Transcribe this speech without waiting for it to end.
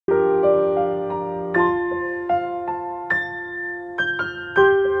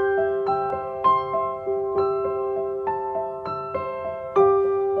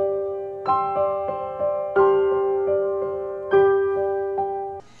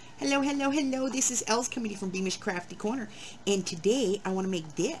Hello, hello, hello. This is Els coming from Beamish Crafty Corner. And today I want to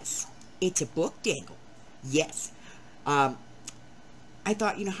make this. It's a book dangle. Yes. I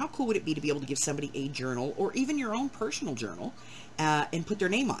thought, how cool would it be to be able to give somebody a journal or even your own personal journal and put their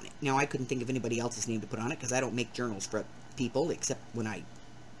name on it. Now, I couldn't think of anybody else's name to put on it because I don't make journals for people except when I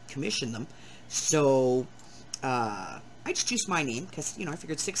commission them. So I just used my name because, I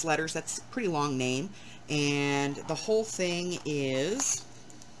figured 6 letters, that's a pretty long name. And the whole thing is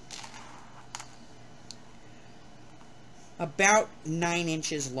about 9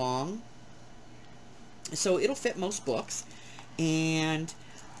 inches long. So it'll fit most books. And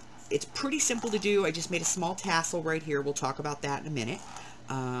it's pretty simple to do. I just made a small tassel right here. We'll talk about that in a minute.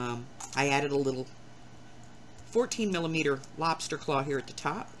 I added a little 14 millimeter lobster claw here at the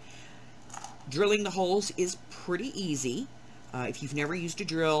top. Drilling the holes is pretty easy. If you've never used a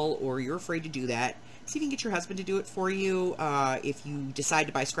drill or you're afraid to do that, see if you can get your husband to do it for you. If you decide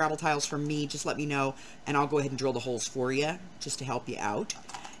to buy Scrabble tiles from me, just let me know and I'll go ahead and drill the holes for you just to help you out.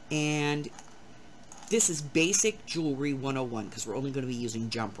 And this is basic jewelry 101 because we're only going to be using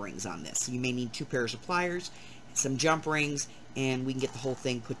jump rings on this. So you may need 2 pairs of pliers, some jump rings, and we can get the whole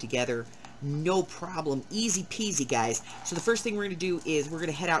thing put together. No problem. Easy peasy, guys. So the first thing we're going to do is we're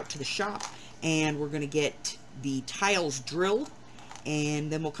going to head out to the shop and we're going to get the tiles drilled,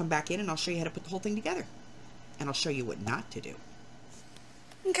 and then we'll come back in and I'll show you how to put the whole thing together. And I'll show you what not to do.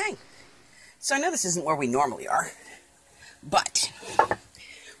 Okay. So I know this isn't where we normally are, but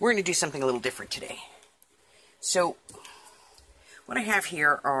we're going to do something a little different today. So what I have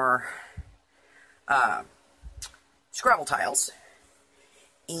here are Scrabble tiles,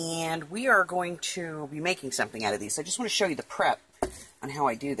 and we are going to be making something out of these. So I just want to show you the prep on how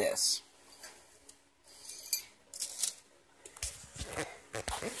I do this.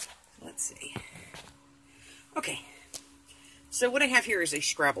 Let's see. Okay, so what I have here is a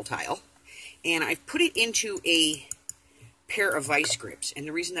Scrabble tile, and I've put it into a pair of vice grips, and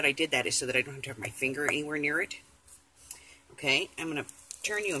the reason that I did that is so that I don't have to have my finger anywhere near it. Okay, I'm going to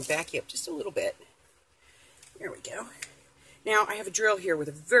turn you and back you up just a little bit. There we go. Now, I have a drill here with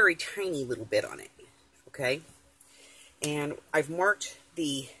a very tiny little bit on it, okay? And I've marked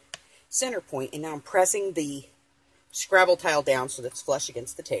the center point, and now I'm pressing the Scrabble tile down so that it's flush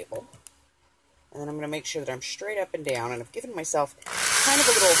against the table. And then I'm going to make sure that I'm straight up and down, and I've given myself kind of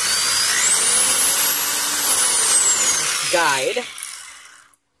a little guide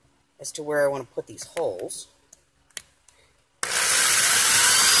as to where I want to put these holes.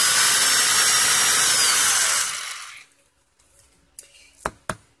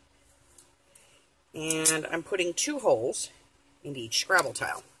 And I'm putting 2 holes into each Scrabble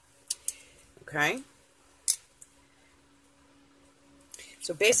tile. Okay?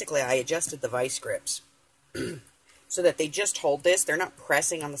 So basically I adjusted the vice grips so that they just hold this. They're not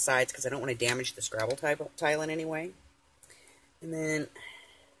pressing on the sides because I don't want to damage the Scrabble tile in any way. And then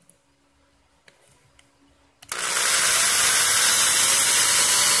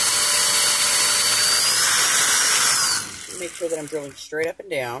make sure that I'm drilling straight up and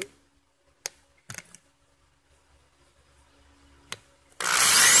down.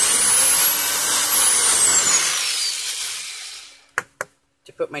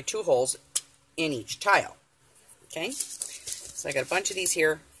 To put my 2 holes in each tile. Okay? So I got a bunch of these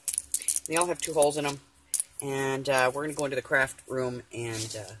here. They all have 2 holes in them. And we're going to go into the craft room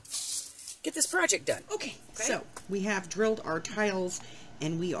and get this project done. Okay, so we have drilled our tiles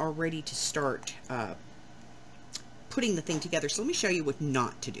and we are ready to start putting the thing together. So let me show you what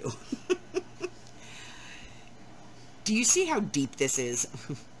not to do. Do you see how deep this is?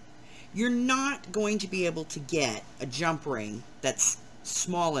 You're not going to be able to get a jump ring that's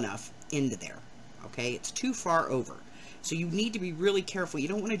small enough into there. Okay, it's too far over. So you need to be really careful. You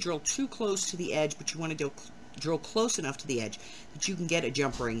don't want to drill too close to the edge, but you want to drill close enough to the edge that you can get a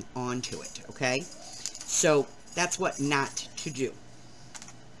jump ring onto it, okay? So that's what not to do.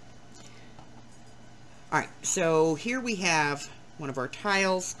 Alright, so here we have one of our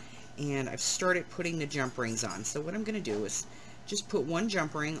tiles, and I've started putting the jump rings on. So what I'm going to do is just put 1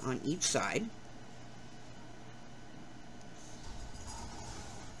 jump ring on each side.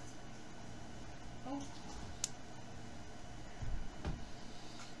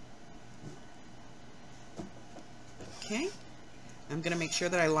 Okay, I'm going to make sure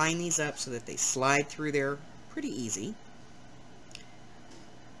that I line these up so that they slide through there pretty easy.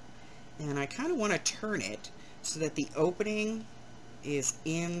 And I kind of want to turn it so that the opening is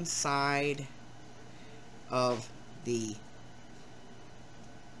inside of the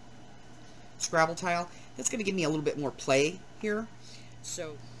Scrabble tile. That's going to give me a little bit more play here.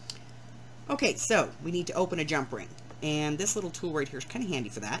 So, okay, so we need to open a jump ring. And this little tool right here is kind of handy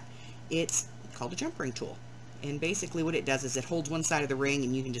for that. It's called a jump ring tool. And basically what it does is it holds one side of the ring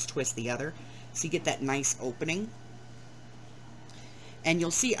and you can just twist the other. So you get that nice opening. And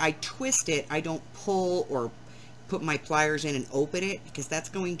you'll see I twist it. I don't pull or put my pliers in and open it because that's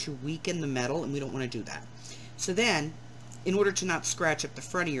going to weaken the metal and we don't want to do that. So then, in order to not scratch up the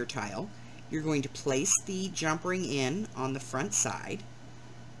front of your tile, you're going to place the jump ring in on the front side,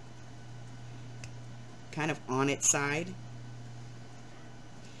 kind of on its side,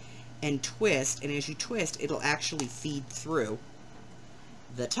 and twist, and as you twist, it'll actually feed through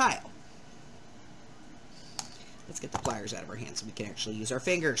the tile. Let's get the pliers out of our hands so we can actually use our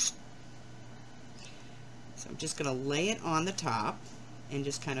fingers. So I'm just going to lay it on the top and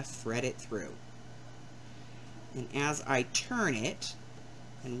just kind of thread it through. And as I turn it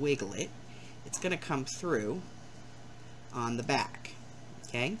and wiggle it, it's going to come through on the back.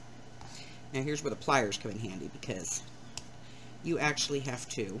 Okay? Now here's where the pliers come in handy because you actually have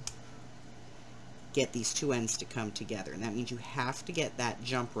to get these two ends to come together. And that means you have to get that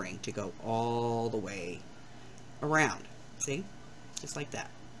jump ring to go all the way around. See? Just like that.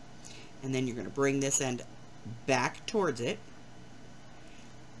 And then you're going to bring this end back towards it.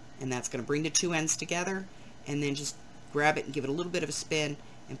 And that's going to bring the two ends together. And then just grab it and give it a little bit of a spin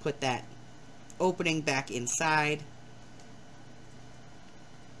and put that opening back inside.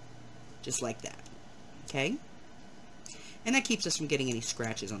 Just like that. Okay? And that keeps us from getting any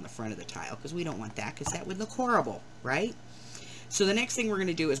scratches on the front of the tile because we don't want that because that would look horrible, right? So the next thing we're going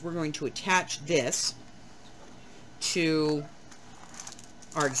to do is we're going to attach this to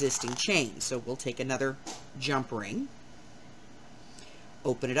our existing chain. So we'll take another jump ring,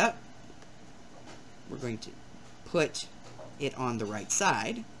 open it up. We're going to put it on the right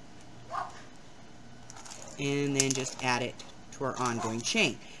side and then just add it to our ongoing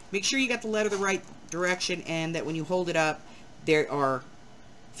chain. Make sure you got the letter the right direction and that when you hold it up, they are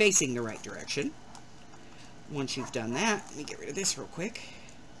facing the right direction. Once you've done that, let me get rid of this real quick.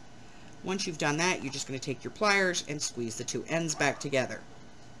 Once you've done that, you're just going to take your pliers and squeeze the two ends back together.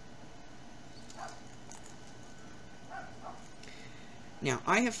 Now,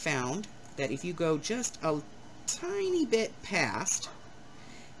 I have found that if you go just a tiny bit past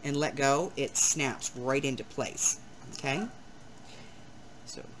and let go, it snaps right into place. Okay?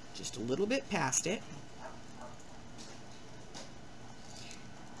 So, just a little bit past it,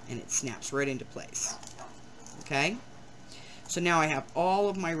 and it snaps right into place. Okay? So now I have all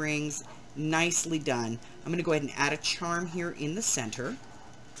of my rings nicely done. I'm going to go ahead and add a charm here in the center.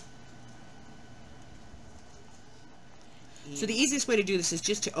 So the easiest way to do this is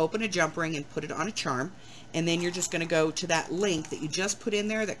just to open a jump ring and put it on a charm, and then you're just going to go to that link that you just put in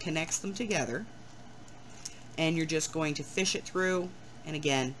there that connects them together, and you're just going to fish it through, and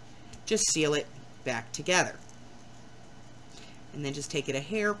again, just seal it back together. And then just take it a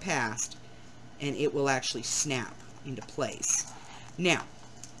hair past, and it will actually snap into place. Now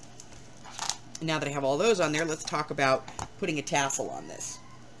that I have all those on there, let's talk about putting a tassel on this.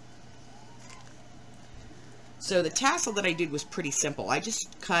 So the tassel that I did was pretty simple. I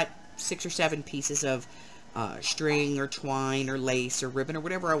just cut 6 or 7 pieces of string or twine or lace or ribbon or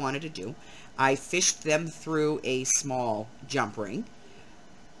whatever I wanted to do. I fished them through a small jump ring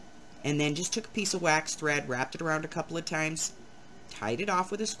and then just took a piece of wax thread, wrapped it around a couple of times, tied it off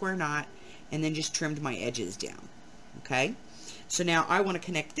with a square knot, and then just trimmed my edges down. Okay? So now I want to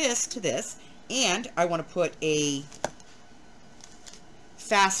connect this to this, and I want to put a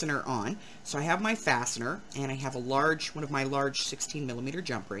fastener on. So I have my fastener, and I have one of my large 16mm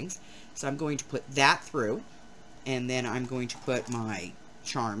jump rings. So I'm going to put that through, and then I'm going to put my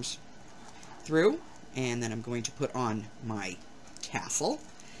charms through, and then I'm going to put on my tassel,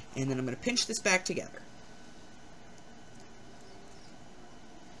 and then I'm going to pinch this back together.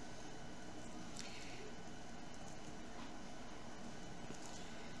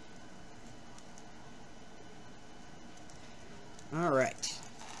 Alright.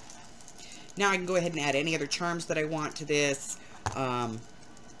 Now I can go ahead and add any other charms that I want to this. And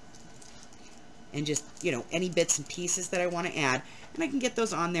just, you know, any bits and pieces that I want to add. And I can get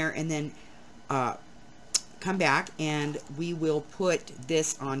those on there and then come back and we will put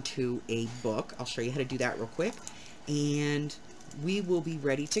this onto a book. I'll show you how to do that real quick. And we will be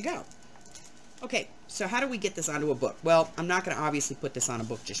ready to go. Okay, so how do we get this onto a book? Well, I'm not going to obviously put this on a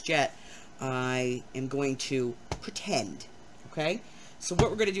book just yet. I am going to pretend. Okay, so what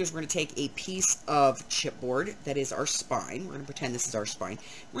we're going to do is we're going to take a piece of chipboard that is our spine. We're going to pretend this is our spine.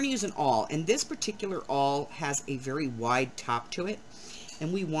 We're going to use an awl, and this particular awl has a very wide top to it,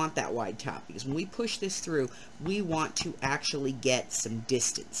 and we want that wide top because when we push this through, we want to actually get some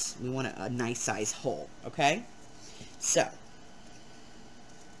distance. We want a nice size hole, okay? So,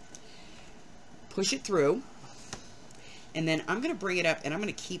 push it through, and then I'm going to bring it up, and I'm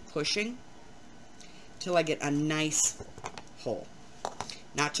going to keep pushing till I get a nice hole.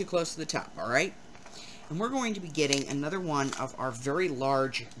 Not too close to the top, all right? And we're going to be getting another one of our very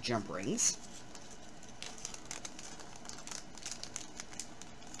large jump rings.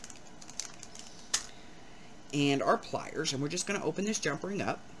 And our pliers, and we're just going to open this jump ring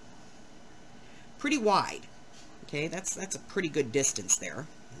up pretty wide. Okay, that's a pretty good distance there.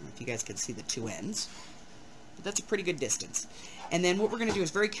 I don't know if you guys can see the two ends, but that's a pretty good distance. And then what we're going to do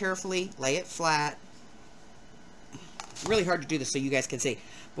is very carefully lay it flat. It's really hard to do this so you guys can see,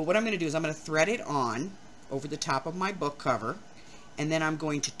 but what I'm going to do is I'm going to thread it on over the top of my book cover, and then I'm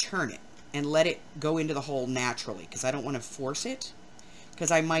going to turn it and let it go into the hole naturally, because I don't want to force it,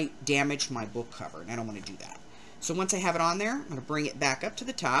 because I might damage my book cover, and I don't want to do that. So once I have it on there, I'm going to bring it back up to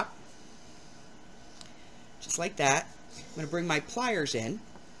the top, just like that. I'm going to bring my pliers in,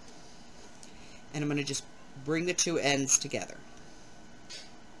 and I'm going to just bring the two ends together.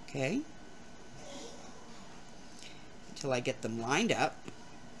 Okay? Until I get them lined up.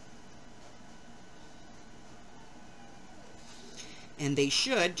 And they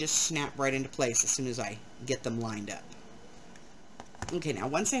should just snap right into place as soon as I get them lined up. Okay, now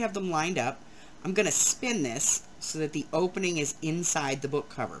once I have them lined up, I'm going to spin this so that the opening is inside the book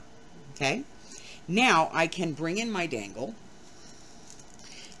cover. Okay? Now I can bring in my dangle,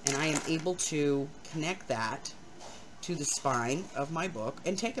 and I am able to connect that to the spine of my book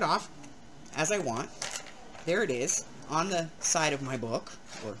and take it off as I want. There it is on the side of my book,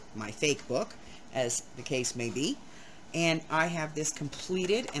 or my fake book, as the case may be. And I have this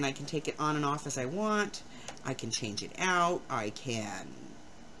completed, and I can take it on and off as I want. I can change it out. I can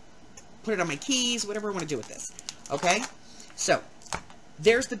put it on my keys, whatever I want to do with this. Okay? So,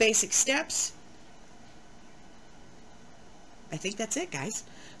 there's the basic steps. I think that's it, guys.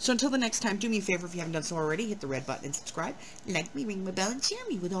 So until the next time, do me a favor if you haven't done so already. Hit the red button and subscribe. Like me, ring my bell, and share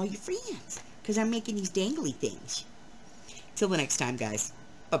me with all your friends, because I'm making these dangly things. Till the next time, guys.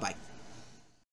 Bye-bye.